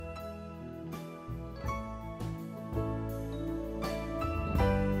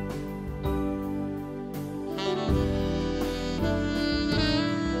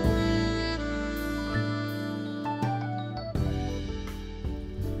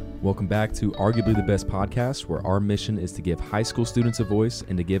Welcome back to arguably the best podcast, where our mission is to give high school students a voice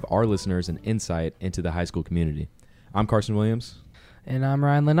and to give our listeners an insight into the high school community. I'm Carson Williams. And I'm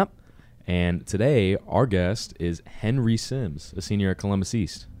Ryan Linnup. And today, our guest is Henry Sims, a senior at Columbus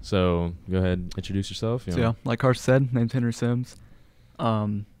East. So go ahead, introduce yourself. Yeah, like Carson said, name's Henry Sims.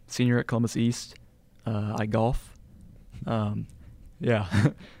 Senior at Columbus East. I golf. Yeah.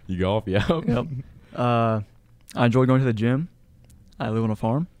 You golf? Yeah. Yep. I enjoy going to the gym. I live on a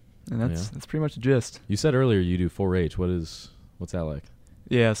farm, and that's pretty much the gist. You said earlier you do 4-H. What's that like?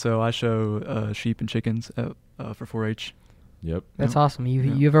 Yeah, so I show sheep and chickens for 4-H. Yep. That's awesome.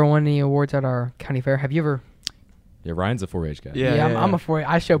 You ever won any awards at our county fair? Have you ever? Yeah, Ryan's a 4-H guy. Yeah, I'm a 4-H.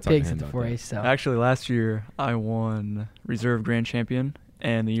 I show Talk to pigs him at the about 4-H. So Actually, last year I won reserve grand champion,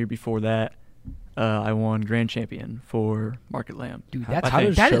 and the year before that I won grand champion for Market Lamb. dude, How that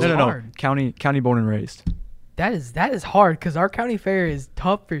is No, hard. County born and raised. That is hard because our county fair is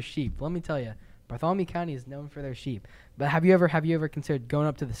tough for sheep. Let me tell you, Bartholomew County is known for their sheep. But have you ever considered going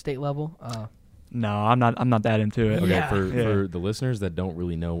up to the state level? No, I'm not that into it. Okay, Yeah. for the listeners that don't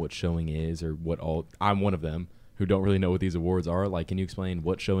really know what showing is or I'm one of them who don't really know what these awards are. Like, can you explain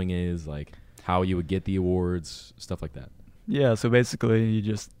what showing is, like how you would get the awards, stuff like that? Yeah, so basically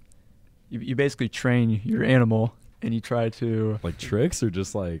you basically train your animal and you try to Like tricks or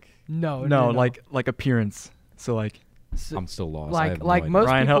just like No. like appearance. So I'm still lost. I have no Like idea. most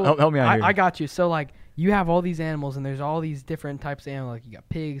Ryan, people, help me out here. I got you. So like you have all these animals and there's all these different types of animals. Like you got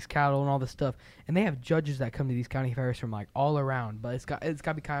pigs, cattle, and all this stuff. And they have judges that come to these county fairs from like all around. But it's got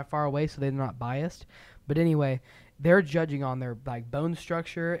to be kind of far away so they're not biased. But anyway, they're judging on their like bone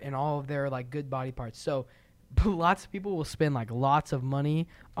structure and all of their like good body parts. So lots of people will spend like lots of money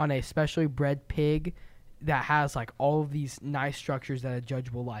on a specially bred pig that has like all of these nice structures that a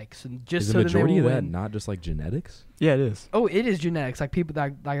judge will like. So just Is so the that they majority will of that win. not just like genetics? Yeah, it is. Oh, it is genetics. Like people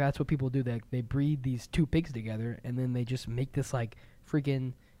that like that's what people do. They breed these two pigs together and then they just make this like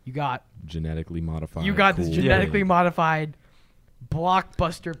freaking you got Genetically modified. this cool genetically pig. modified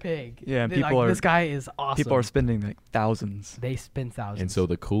blockbuster pig. Yeah, and They- people like, are- this guy is awesome. People are spending like thousands. they spend thousands. And so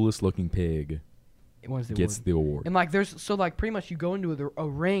the coolest looking pig it wins the gets award. the award. And like there's so like pretty much you go into a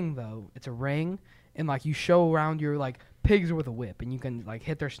ring though. It's a ring and like you show around your like pigs are with a whip and you can like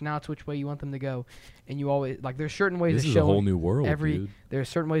hit their snouts which way you want them to go, and you always like there's certain ways This of is a showing whole new world, every dude. there's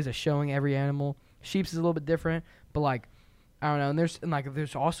certain ways of showing every animal. Sheep's is a little bit different, but like I don't know. And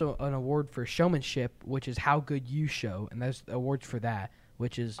there's also an award for showmanship, which is how good you show, and there's awards for that,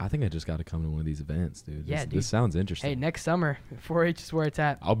 which is I think I just got to come to one of these events, dude. Yeah, This dude. sounds interesting. hey next summer 4-H is where it's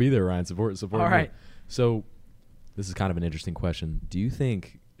at. I'll be there, Ryan. Support. All me. right. So, this is kind of an interesting question. Do you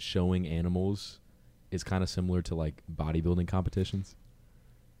think showing animals is kind of similar to like bodybuilding competitions?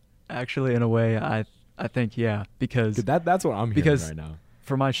 Actually, in a way, I think yeah, because That's what I'm hearing because- right now.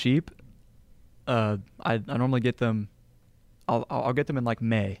 for my sheep, I normally get them. I'll get them in like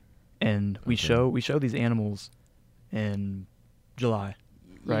May, and we Okay. show these animals in July,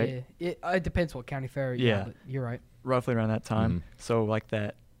 right? Yeah, it depends what county fair. Yeah. But you're right. Roughly around that time. Mhm. So like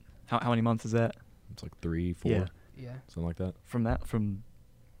that. How many months is that? It's like 3, 4, Yeah. Yeah. something like that. From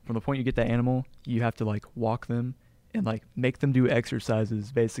the point you get that animal, you have to like walk them and like make them do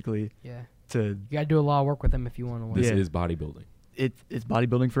exercises basically Yeah. to You gotta do a lot of work with them if you want to win. This Yeah. is bodybuilding. it's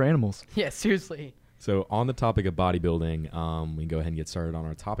bodybuilding for animals. Yeah, seriously. So on the topic of bodybuilding, we can go ahead and get started on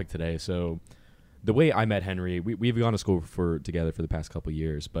our topic today. So the way I met Henry, we've gone to school together for the past couple of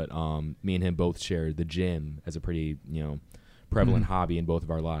years, but me and him both shared the gym as a pretty prevalent Mhm. hobby in both of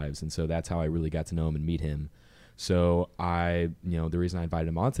our lives, and so that's how I really got to know him and meet him. So the reason I invited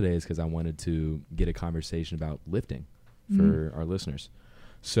him on today is because I wanted to get a conversation about lifting for our listeners.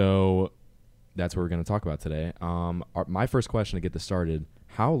 So that's what we're going to talk about today. My first question to get this started: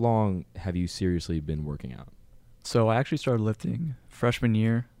 how long have you seriously been working out? So I actually started lifting freshman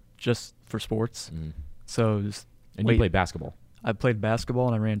year just for sports. Mm. So just And you Wait. played basketball. I played basketball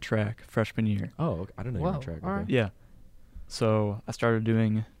and I ran track freshman year. Oh, okay. I didn't know you were on Whoa, track. all right. Okay. Yeah. So I started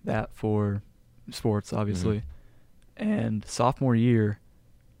doing that for sports, obviously. And sophomore year,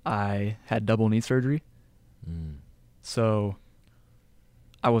 I had double knee surgery. Mm. So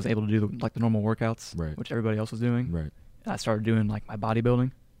I wasn't able to do the normal workouts, Right. which everybody else was doing. Right. I started doing like my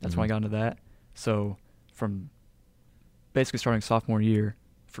bodybuilding. That's when I Mhm. got into that. So from basically starting sophomore year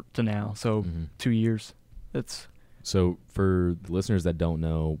to now, so Mhm. 2 years. It's So for the listeners that don't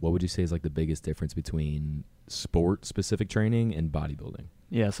know, what would you say is like the biggest difference between sport-specific training and bodybuilding?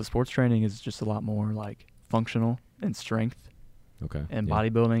 yeah. So sports training is just a lot more like functional and strength, Okay. and yeah.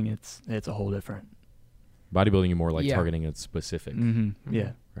 bodybuilding it's a whole different. Bodybuilding, you're more like Yeah. targeting a specific. Mm-hmm.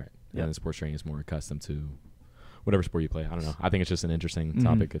 Yeah. Right. Yeah. And the sports training is more accustomed to whatever sport you play. I don't know. I think it's just an interesting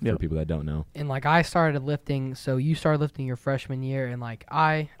topic for people that don't know. And like I started lifting, so you started lifting your freshman year, and like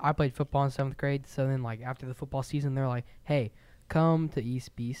I played football in 7th grade. So then like after the football season, they're like, hey, come to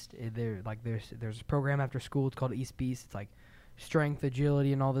East Beast. They're like there's a program after school. It's called East Beast. It's like strength,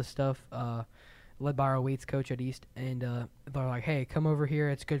 agility, and all this stuff. Led by our weights coach at East, and they're like, hey, come over here.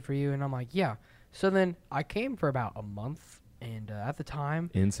 It's good for you. And I'm like, yeah. So then I came for about a month. And at the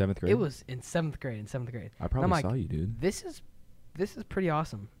time, in 7th grade, it was in 7th grade. I probably like, saw you, dude. This is pretty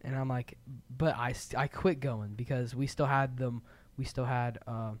awesome. And I'm like, but I quit going because we still had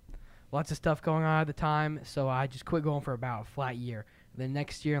lots of stuff going on at the time. So I just quit going for about a flat year. The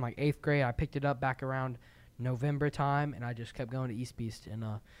next year in like 8th grade, I picked it up back around November time, and I just kept going to East Beast and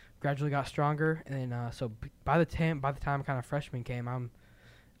gradually got stronger. And then so by the time kind of freshman came,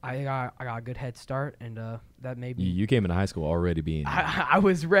 I got a good head start, and that made me. You came into high school already being. I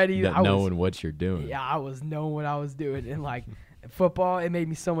was ready. Knowing what you're doing. Yeah, I was knowing what I was doing, and like football, it made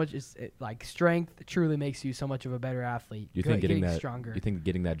me so much. Like strength truly makes you so much of a better athlete. You think getting that stronger? You think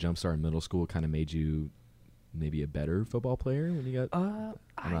getting that jump start in middle school kind of made you maybe a better football player when you got?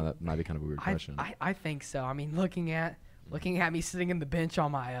 That might be kind of a weird question. I think so. I mean, looking at me sitting in the bench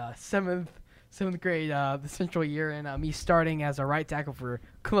on my seventh grade, the central year, and me starting as a right tackle for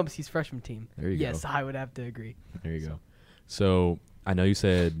Columbus East freshman team. There you go. Yes, I would have to agree. There you go. So I know you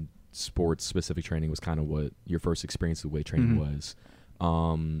said sports-specific training was kind of what your first experience with weight training was.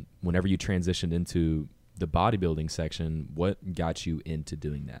 Whenever you transitioned into the bodybuilding section, what got you into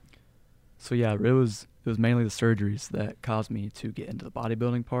doing that? So yeah, it was mainly the surgeries that caused me to get into the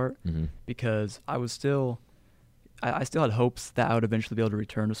bodybuilding part, because I still had hopes that I would eventually be able to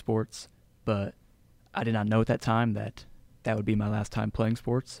return to sports. But I did not know at that time that would be my last time playing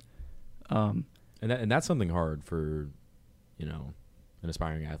sports. And that's something hard for, an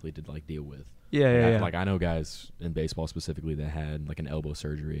aspiring athlete to like deal with. Yeah. Like I know guys in baseball specifically that had like an elbow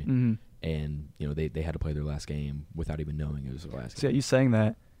surgery, and they had to play their last game without even knowing it was their last game. So you saying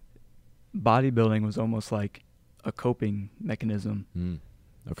that bodybuilding was almost like a coping mechanism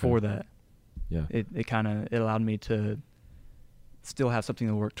for that. Yeah. It allowed me to still have something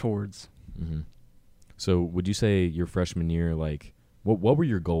to work towards. So would you say your freshman year, like, what were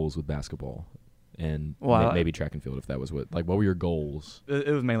your goals with basketball and maybe track and field, if that was what were your goals? It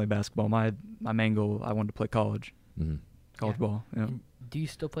was mainly basketball. My main goal, I wanted to play college ball. Yeah. Do you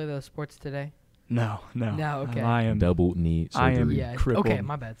still play those sports today? No. Okay. I am double knee surgery. crippled. Okay,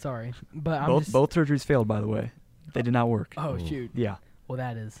 my bad. Sorry, but both surgeries failed, by the way. They did not work. Oh shoot. Yeah. Well,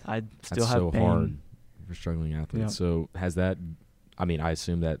 that is. I still That's have so pain. hard for struggling athletes. Yeah. So has that? I mean, I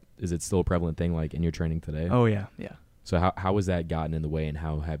assume that is it still a prevalent thing like in your training today? Oh yeah. So how has that gotten in the way, and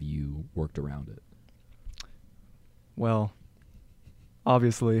how have you worked around it? Well,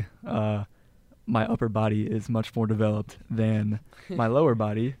 obviously, my upper body is much more developed than my lower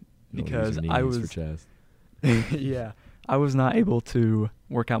body because I was for chest. yeah, I was not able to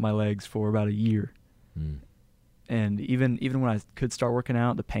work out my legs for about a year. And even when I could start working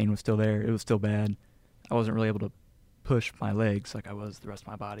out, the pain was still there. It was still bad. I wasn't really able to push my legs like I was the rest of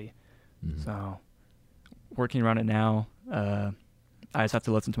my body. So working around it now, I just have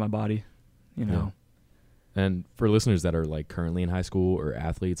to listen to my body, Yeah. And for listeners that are like currently in high school or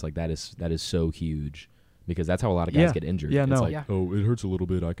athletes, like that is so huge, because that's how a lot of guys get injured. Yeah, it's no. like, oh, it hurts a little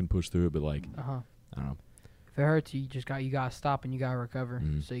bit, I can push through it, but like, I don't know. If it hurts, you gotta stop and you gotta recover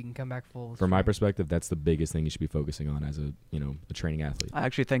so you can come back full. From my perspective, that's the biggest thing you should be focusing on as a training athlete. I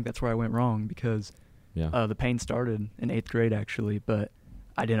actually think that's where I went wrong because the pain started in 8th grade actually, but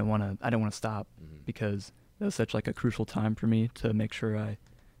I didn't want to stop because it was such like a crucial time for me to make sure I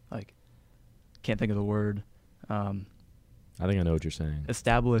can't think of the word. I think I know what you're saying.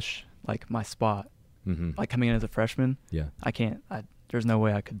 Establish like my spot. Like coming in as a freshman. Yeah. There's no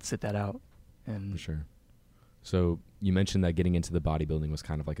way I could sit that out. And for sure. So you mentioned that getting into the bodybuilding was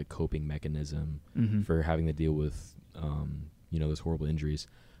kind of like a coping mechanism for having to deal with, those horrible injuries.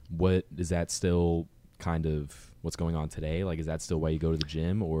 What is that still kind of what's going on today? Like, is that still why you go to the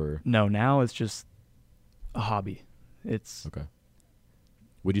gym, or? No, now it's just a hobby. It's okay.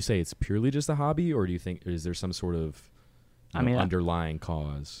 Would you say it's purely just a hobby, or do you think is there some sort of underlying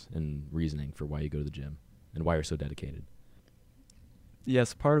cause and reasoning for why you go to the gym and why you're so dedicated?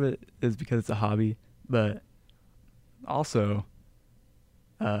 Yes, part of it is because it's a hobby, but also,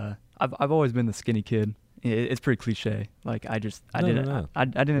 I've always been the skinny kid. It's pretty cliche. Like I didn't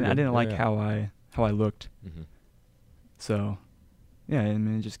like how I looked. So, yeah, I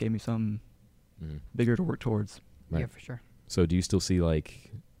mean, it just gave me something bigger to work towards. Right. Yeah, for sure. So do you still see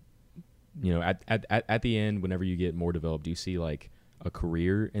like, at the end, whenever you get more developed, do you see like a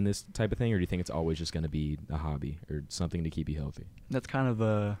career in this type of thing, or do you think it's always just going to be a hobby or something to keep you healthy? That's kind of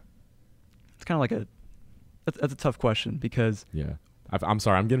like that's a tough question because Yeah. I'm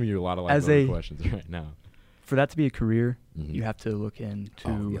sorry, I'm giving you a lot of questions right now. For that to be a career, Mhm. you have to look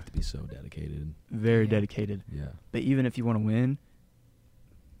into You have to be so dedicated. very Yeah. dedicated. Yeah. But even if you want to win,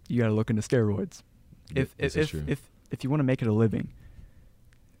 you got to look into steroids. If This is true. if you want to make it a living,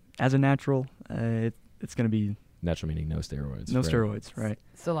 as a natural, it's going to be Natural meaning no steroids. no right? steroids, right?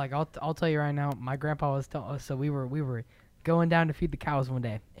 So like I'll tell you right now, my grandpa was telling us. So we were going down to feed the cows one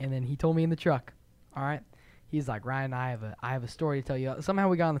day, and then he told me in the truck. All right, he's like, Ryan, I have a story to tell you. Somehow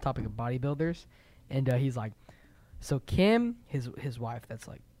we got on the topic of bodybuilders, and he's like, so Kim, his wife, that's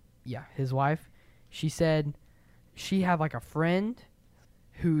like, yeah, his wife, she said she had like a friend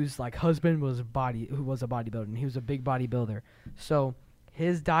whose like husband was a bodybuilder, and he was a big bodybuilder. So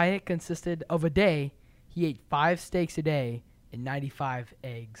his diet consisted of a day. He ate 5 steaks a day and 95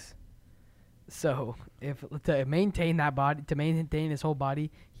 eggs. So if to maintain that body, to maintain his whole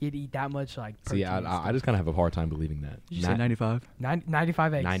body, he'd eat that much like protein. See, I just kind of have a hard time believing that. Did you say 95?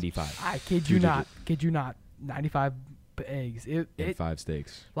 95 eggs. 95. I kid you not. Kid you not. 95 eggs. And 5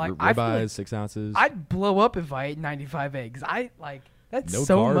 steaks. Like, I feel ribeyes, like 6 ounces. I'd blow up if I ate 95 eggs. That's No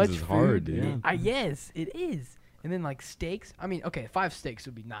so carbs much is food. hard, dude. Yeah. Yes, it is. And then like steaks. I mean, okay, 5 steaks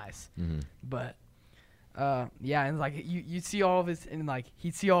would be nice, Mhm. but yeah, and like you'd see all of his, and like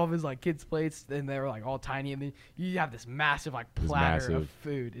he'd see all of his like kids' plates, and they were like all tiny, and then you have this massive like This platter of massive-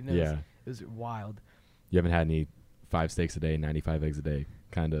 food, and Yeah. it was wild. You haven't had any 5 steaks a day, 95 eggs a day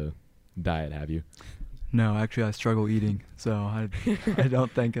kind of diet, have you? No, actually, I struggle eating, so I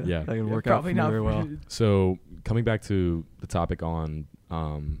don't think Yeah. that can Yeah, work out for probably me not very well. So coming back to the topic on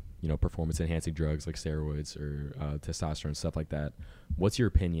performance enhancing drugs like steroids or testosterone, stuff like that, what's your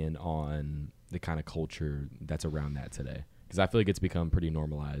opinion on the kind of culture that's around that today? Because I feel like it's become pretty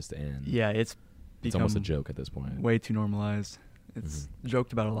normalized, and Yeah, it's become almost a joke at this point. way too normalized. It's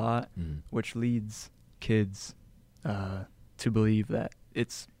joked about a lot, Mhm. which leads kids to believe that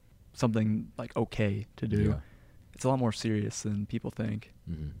it's something like okay to do. Yeah. It's a lot more serious than people think.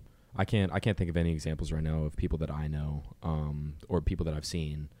 Mhm. I can't think of any examples right now of people that I know or people that I've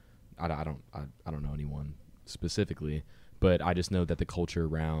seen. I don't know anyone specifically, but I just know that the culture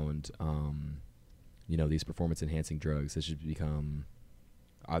around these performance enhancing drugs has just become,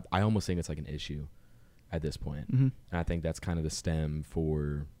 I almost think it's like an issue at this point. Mm-hmm. And I think that's kind of the stem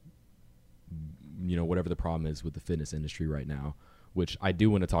for whatever the problem is with the fitness industry right now, which I do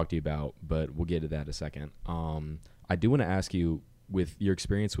want to talk to you about, but we'll get to that in a second. I do want to ask you, with your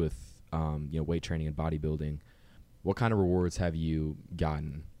experience with weight training and bodybuilding, what kind of rewards have you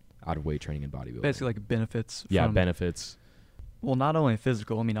gotten out of weight training and bodybuilding? Basically, like benefits. Yeah, from, benefits. Well, not only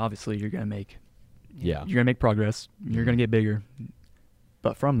physical. I mean, obviously, you're gonna make. Yeah. You're gonna make progress. You're Mhm. gonna get bigger,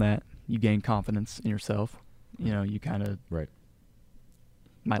 but from that, you gain confidence in yourself. You kind of Right.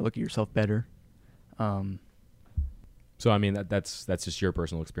 might look at yourself better. So I mean that's just your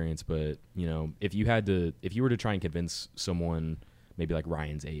personal experience, but if you were to try and convince someone maybe like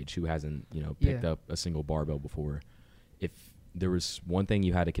Ryan's age who hasn't picked Yeah. up a single barbell before, if there was one thing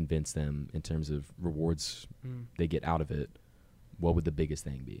you had to convince them in terms of rewards they get out of it, what would the biggest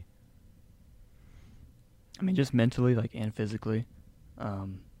thing be? I mean, just mentally, like, and physically.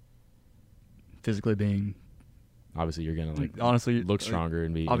 Physically being, Obviously, you're gonna honestly look stronger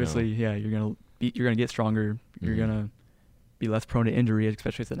and be obviously, yeah, you're gonna get stronger. You're Mhm. gonna be less prone to injury,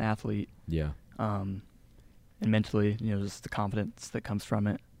 especially as an athlete. Yeah. And mentally, just the confidence that comes from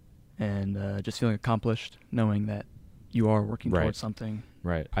it, and just feeling accomplished, knowing that you are working Right. towards something.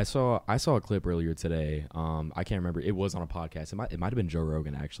 Right. I saw a clip earlier today. I can't remember. It was on a podcast. It might have been Joe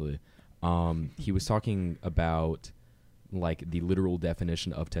Rogan actually. He was talking about like the literal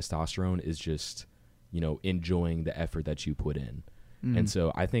definition of testosterone is just enjoying the effort that you put in. Mm. And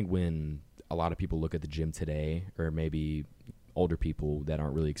so I think when a lot of people look at the gym today, or maybe older people that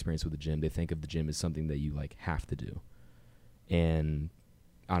aren't really experienced with the gym, they think of the gym as something that you like have to do. And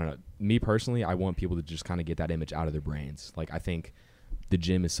I don't know, me personally, I want people to just kind of get that image out of their brains. Like, I think the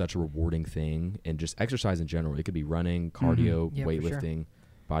gym is such a rewarding thing, and just exercise in general. It could be running, cardio, Yeah, for sure. weightlifting,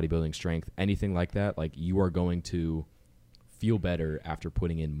 bodybuilding, strength, anything like that. Like, you are going to feel better after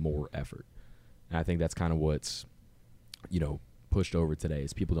putting in more effort. And I think that's kind of what's, pushed over today,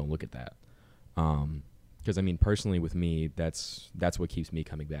 is people don't look at that. Because I mean, personally with me, that's what keeps me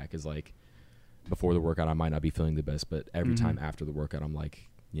coming back, is like, before the workout, I might not be feeling the best, but every time after the workout, I'm like,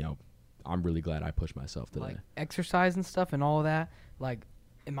 I'm really glad I pushed myself today. Like exercise and stuff and all of that, like,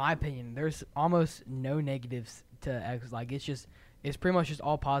 in my opinion, there's almost no negatives to like, it's pretty much just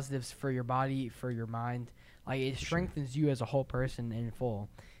all positives for your body, for your mind. Like, it For sure. strengthens you as a whole person in full.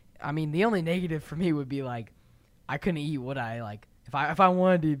 I mean, the only negative for me would be, like, I couldn't eat what I, like, if I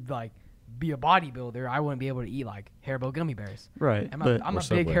wanted to, like, be a bodybuilder, I wouldn't be able to eat, like, Haribo gummy bears. Right. I'm But a Or big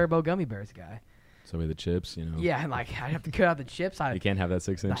Subway. Haribo gummy bears guy. So with the chips, Yeah, and, like, I'd have to cut out the chips. you can't have that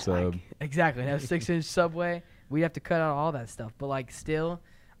 6-inch sub. Exactly. Have 6-inch Subway. We'd have to cut out all that stuff. But, like, still,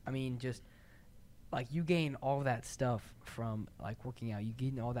 I mean, just, like, you gain all that stuff from, like, working out. You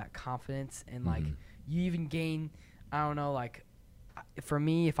gain all that confidence. And, like, Mhm. you even gain, I don't know, like, for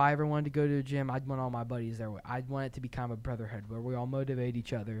me, if I ever wanted to go to a gym, I'd want all my buddies there. I'd want it to be kind of a brotherhood where we all motivate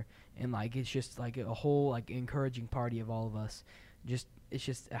each other. And, like, it's just, like, a whole, like, encouraging party of all of us.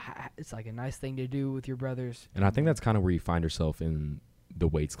 It's like a nice thing to do with your brothers. And I think that's kind of where you find yourself in the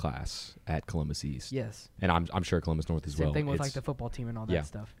weights class at Columbus East. Yes. And I'm sure Columbus North as Same well. thing with, It's- like, the football team and all that Yeah.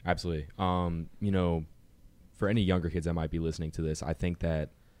 stuff. Absolutely. You know, for any younger kids that might be listening to this, I think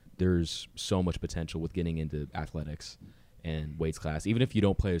that there's so much potential with getting into athletics and weights class. Even if you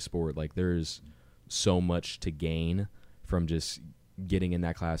don't play a sport, like, there's so much to gain from just getting in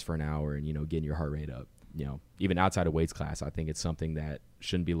that class for an hour and, you know, getting your heart rate up. You know, even outside of weights class, I think it's something that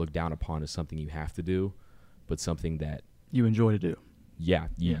shouldn't be looked down upon as something you have to do, but something that, you enjoy to do. yeah,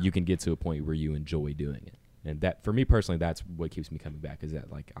 Yeah. you can get to a point where you enjoy doing it. And that, for me personally, that's what keeps me coming back, is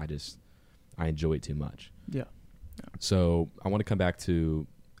that, like, I enjoy it too much. Yeah. So I want to come back to,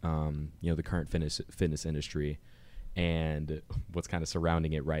 you know, the current fitness industry and what's kind of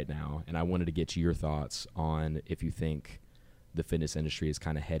surrounding it right now. And I wanted to get your thoughts on if you think the fitness industry is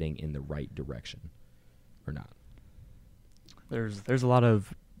kind of heading in the right direction or not. There's a lot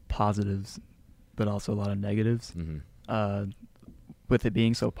of positives, but also a lot of negatives. Mm-hmm. With it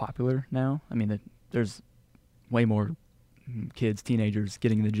being so popular now, I mean, there's way more kids, teenagers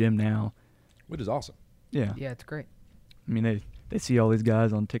getting in the gym now. Which is awesome. Yeah. Yeah, it's great. I mean, they see all these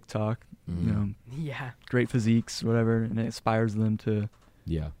guys on TikTok, Mhm. you know, Yeah. great physiques, whatever, and it inspires them to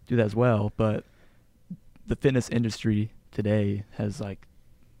Yeah. do that as well. But the fitness industry today has, like,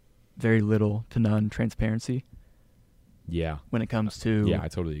 very little to none transparency Yeah. when it comes to Yeah, I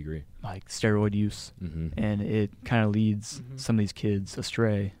totally agree. like steroid use, Mm-hmm. and it kind of leads Mhm. some of these kids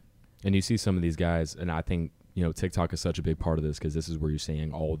astray. And you see some of these guys, and I think, you know, TikTok is such a big part of this because this is where you're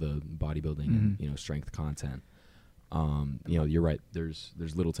seeing all the bodybuilding and, Mhm. you know, strength content. You know, you're right. There's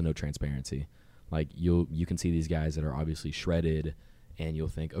little to no transparency. Like, you can see these guys that are obviously shredded, and you'll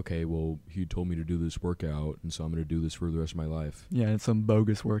think, okay, well, he told me to do this workout, and so I'm going to do this for the rest of my life. Yeah, it's some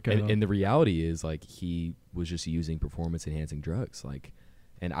bogus workout. And the reality is, like, he was just using performance enhancing drugs. Like,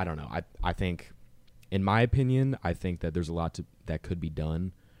 and I don't know. I think, in my opinion, I think that there's a lot that could be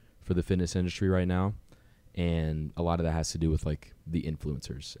done for the fitness industry right now. And a lot of that has to do with, like, the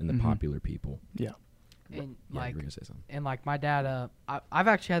influencers and the Mhm. popular people. Yeah. And Yeah, like, you were gonna say something. and like my dad, I've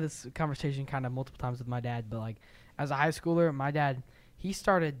actually had this conversation kind of multiple times with my dad. But like, as a high schooler, my dad, he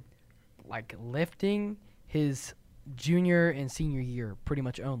started like lifting his junior and senior year pretty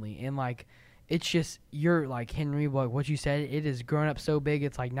much only. And like, it's just, you're like Henry, what you said, it has grown up so big.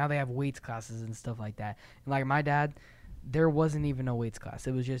 It's like now they have weights classes and stuff like that. And like my dad, there wasn't even a weights class.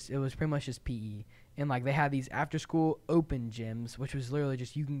 It was pretty much just PE. And like they had these after school open gyms, which was literally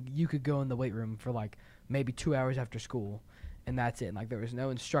just you could go in the weight room for like maybe 2 hours after school, and that's it. And like there was no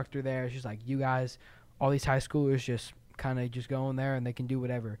instructor there. It's just like you guys, all these high schoolers, just kind of just go in there and they can do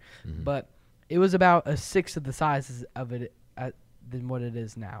whatever. Mhm. But it was about a sixth of the size of it than what it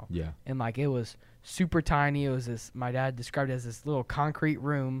is now. Yeah. And like it was super tiny. It was this. My dad described it as this little concrete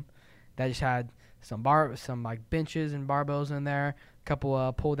room that just had some like benches and barbells in there, a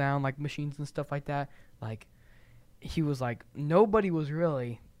couple pull down like machines and stuff like that. Like he was like, nobody was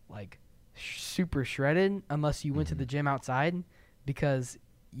really like super shredded unless you went to Mhm. the gym outside, because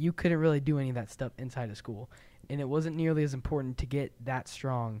you couldn't really do any of that stuff inside of school, and it wasn't nearly as important to get that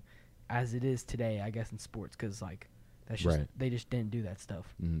strong as it is today, I guess, in sports, because like that's just Right. they just didn't do that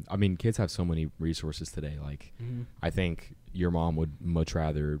stuff. Mhm. I mean, kids have so many resources today. Like, Mm-hmm. I think your mom would much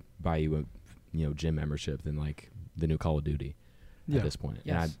rather buy you a, you know, gym membership than like the new Call of Duty Yeah. at this point.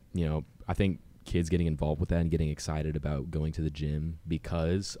 Yes. And I think kids getting involved with that and getting excited about going to the gym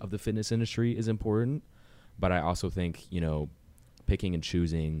because of the fitness industry is important. But I also think, you know, picking and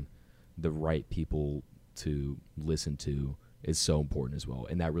choosing the right people to listen to is so important as well.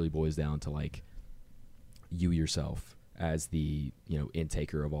 And that really boils down to like you yourself as the, you know,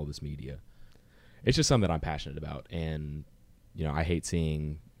 intaker of all this media. It's just something that I'm passionate about. And, you know, I hate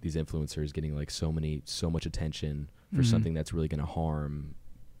seeing these influencers getting like so much attention for Mhm. something that's really going to harm,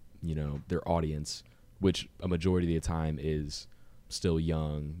 you know, their audience, which a majority of the time is still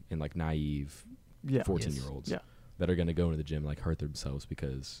young and like naive Yeah. 14-year-olds Yeah. that are going to go into the gym, like hurt themselves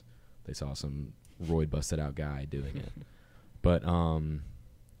because they saw some roid busted out guy doing it. But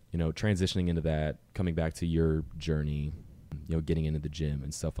you know, transitioning into that, coming back to your journey, you know, getting into the gym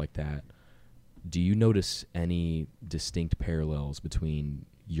and stuff like that, do you notice any distinct parallels between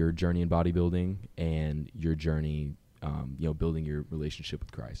your journey in bodybuilding and your journey, you know, building your relationship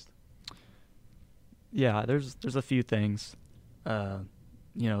with Christ? Yeah, there's a few things.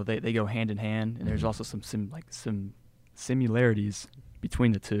 You know, they go hand in hand, and there's also some similarities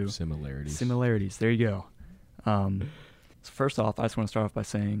between the two. Similarities. There you go. So first off, I just want to start off by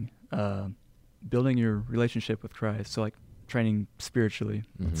saying, building your relationship with Christ, so like training spiritually,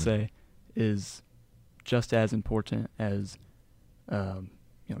 let's say, is just as important as, you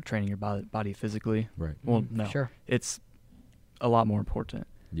know, training your body physically. Right. Well, no, Sure. it's a lot more important.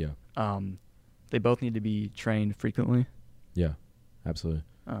 Yeah. They both need to be trained frequently. Yeah, absolutely.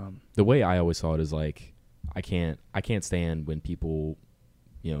 The way I always saw it is like, I can't stand when people,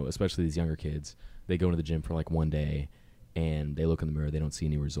 you know, especially these younger kids, they go into the gym for like one day and they look in the mirror, they don't see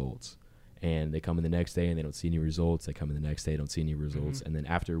any results. And they come in the next day and they don't see any results. They come in the next day, don't see any results. And then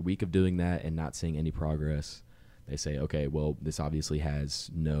after a week of doing that and not seeing any progress, they say, okay, well, this obviously has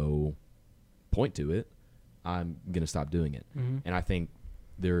no point to it. I'm going to stop doing it. And I think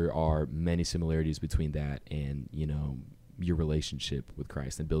there are many similarities between that and, you know, your relationship with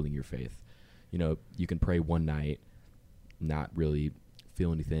Christ and building your faith. You know, you can pray one night, not really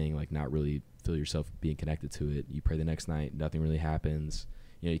feel anything, like not really feel yourself being connected to it. You pray the next night, nothing really happens.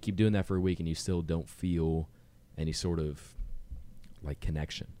 You know, you keep doing that for a week and you still don't feel any sort of like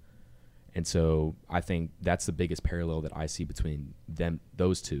connection. And so I think that's the biggest parallel that I see between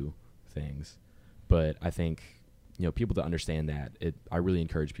those two things. But I think, you know, people to understand that, I really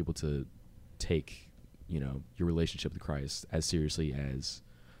encourage people to take, you know, your relationship with Christ as seriously as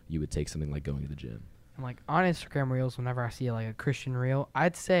you would take something like going to the gym. And like on Instagram reels, whenever I see like a Christian reel,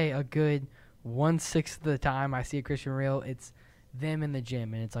 I'd say a good 1/6 of the time I see a Christian reel, it's them in the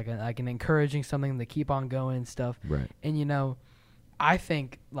gym, and it's like an encouraging something to keep on going and stuff. Right. And you know, I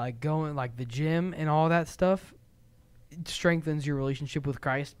think like going like the gym and all that stuff, it strengthens your relationship with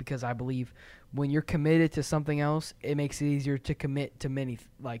Christ, because I believe when you're committed to something else, it makes it easier to commit to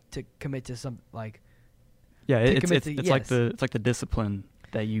commit to some like. Yeah, it's like the discipline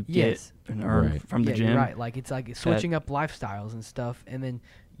that you get and earn from the gym. Right. Like it's like switching up lifestyles and stuff, and then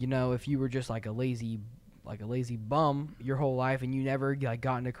you know, if you were just like a lazy bum your whole life and you never like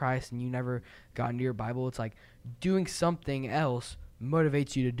got into Christ and you never got into your Bible, it's like doing something else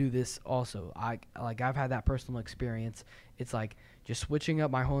motivates you to do this also. I've had that personal experience. It's like just switching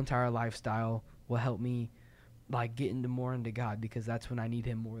up my whole entire lifestyle will help me like get more into God, because that's when I need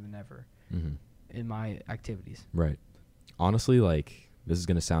him more than ever in my activities. Right. Honestly, like, this is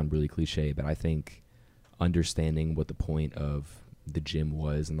going to sound really cliche, but I think understanding what the point of the gym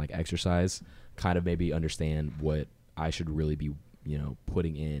was and like exercise kind of maybe understand what I should really be, you know,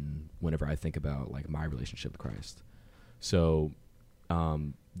 putting in whenever I think about like my relationship with Christ. So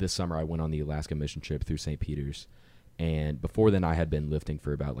this summer I went on the Alaska mission trip through St. Peter's, and before then I had been lifting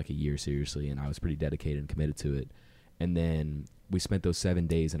for about like a year seriously, and I was pretty dedicated and committed to it. And then we spent those 7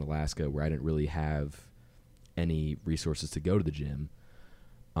 days in Alaska where I didn't really have any resources to go to the gym.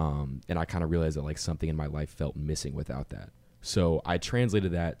 And I kind of realized that like something in my life felt missing without that. So I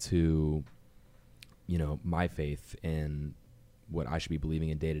translated that to, you know, my faith and what I should be believing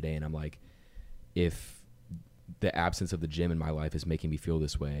in day to day. And I'm like, if the absence of the gym in my life is making me feel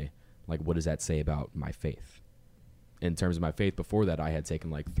this way, like, what does that say about my faith? In terms of my faith, before that, I had taken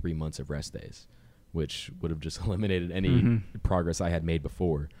like 3 months of rest days, which would have just eliminated any progress I had made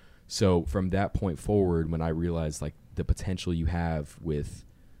before. So from that point forward, when I realized like the potential you have with,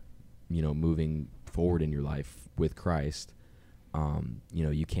 you know, moving forward in your life with Christ, you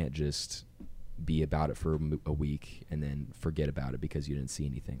know, you can't just be about it for a week and then forget about it because you didn't see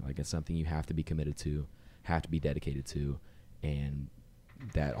anything. Like, it's something you have to be committed to, have to be dedicated to, and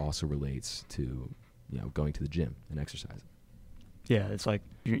that also relates to, you know, going to the gym and exercising. Yeah, it's like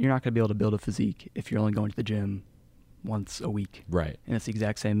you're not going to be able to build a physique if you're only going to the gym once a week. Right. And it's the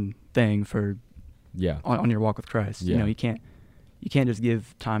exact same thing for on your walk with Christ. Yeah. You know, you can't just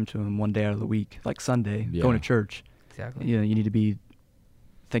give time to him one day out of the week, like Sunday, going to church. Exactly. You know, you need to be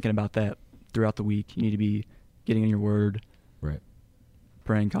thinking about that throughout the week. You need to be getting in your word. Right.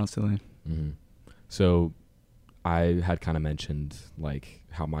 Praying constantly. Mm-hmm. So I had kind of mentioned like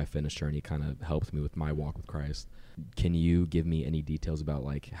how my fitness journey kind of helped me with my walk with Christ. Can you give me any details about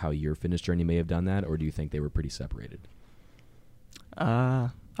like how your fitness journey may have done that, or do you think they were pretty separated? I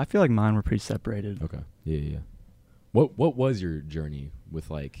feel like mine were pretty separated. Okay. Yeah. What was your journey with,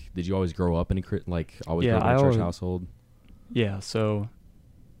 like, did you always grow up in a grow up in a church household? Yeah, so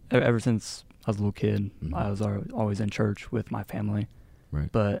ever since I was a little kid. Mhm. I was always in church with my family.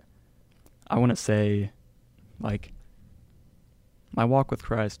 Right. But I wouldn't say, like, my walk with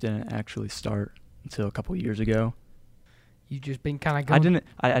Christ didn't actually start until a couple years ago. You just been kind of going.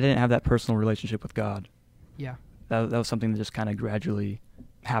 I didn't have that personal relationship with God. Yeah. That was something that just kind of gradually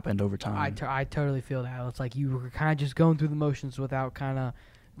happened over time. I totally feel that. It's like you were kind of just going through the motions without kind of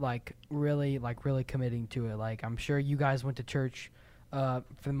really committing to it. Like, I'm sure you guys went to church for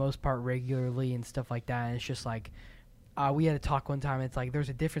the most part regularly and stuff like that. And it's just like we had a talk one time. It's like there's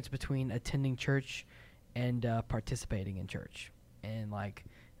a difference between attending church and participating in church. And like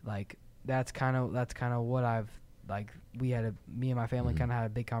that's kind of what I've like. Me and my family kind of had a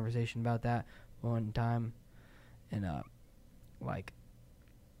big conversation about that one time, and like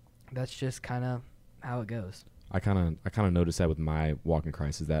that's just kind of how it goes. I kind of noticed that with my walk in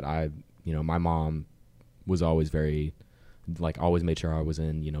Christ is that my mom was always very, like, always made sure I was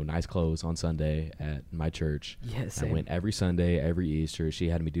in, nice clothes on Sunday at my church. Yes, I went every Sunday, every Easter. She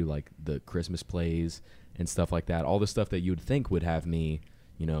had me do like the Christmas plays and stuff like that. All the stuff that you'd think would have me,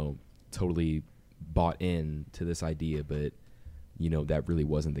 totally bought in to this idea, but that really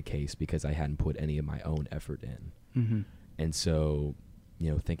wasn't the case because I hadn't put any of my own effort in. Mm-hmm. And so,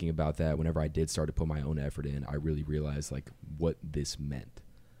 thinking about that, whenever I did start to put my own effort in, I really realized like what this meant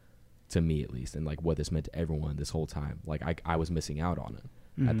to me, at least, and like what this meant to everyone this whole time. Like I was missing out on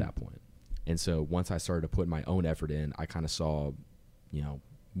it at that point. And so once I started to put my own effort in, I kind of saw,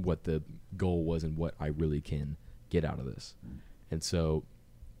 what the goal was and what I really can get out of this. And so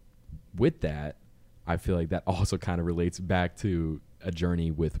with that, I feel like that also kind of relates back to a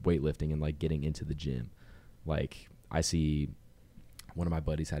journey with weightlifting and like getting into the gym. Like I see one of my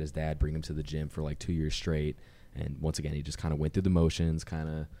buddies had his dad bring him to the gym for like 2 years straight. And once again, he just kind of went through the motions,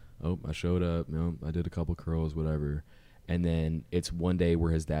 I showed up, I did a couple curls, whatever. And then it's one day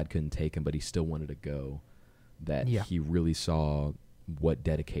where his dad couldn't take him, but he still wanted to go, that he really saw what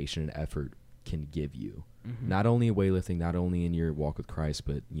dedication and effort can give you. Mm-hmm. Not only in weightlifting, not only in your walk with Christ,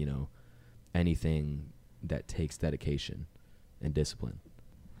 but, anything that takes dedication and discipline.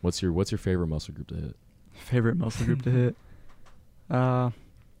 What's your favorite muscle group to hit? Favorite muscle group to hit?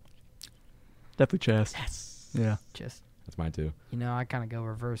 Definitely chest. Yes. Yeah. Chest. That's mine too. I kind of go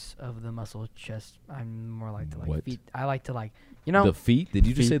reverse of the muscle chest. I'm more like to like What? feet. I like to like, The feet? Did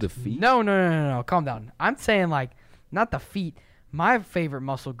you just say the feet? No. Calm down. I'm saying like not the feet. My favorite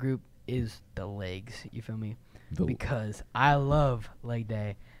muscle group is the legs. You feel me? Because I love leg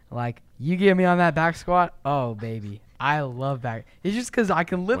day. Like, you get me on that back squat, oh, baby. I love back. It's just because I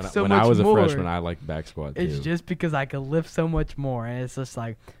can lift so much more. When I was a freshman, I liked back squat, too. It's just because I can lift so much more. And it's just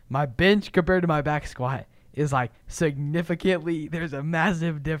like, my bench compared to my back squat is like significantly, there's a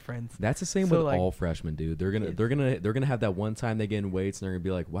massive difference. That's the same with like, all freshmen, dude. They're gonna have that one time they get in weights and they're gonna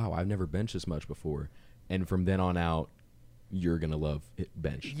be like, wow, I've never benched this much before. And from then on out, you're gonna love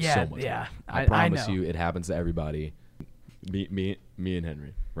bench so much. Yeah, I promise you, it happens to everybody. Me and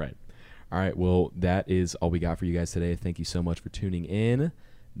Henry. Right. All right. Well, that is all we got for you guys today. Thank you so much for tuning in.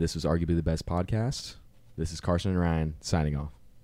 This was arguably the best podcast. This is Carson and Ryan signing off.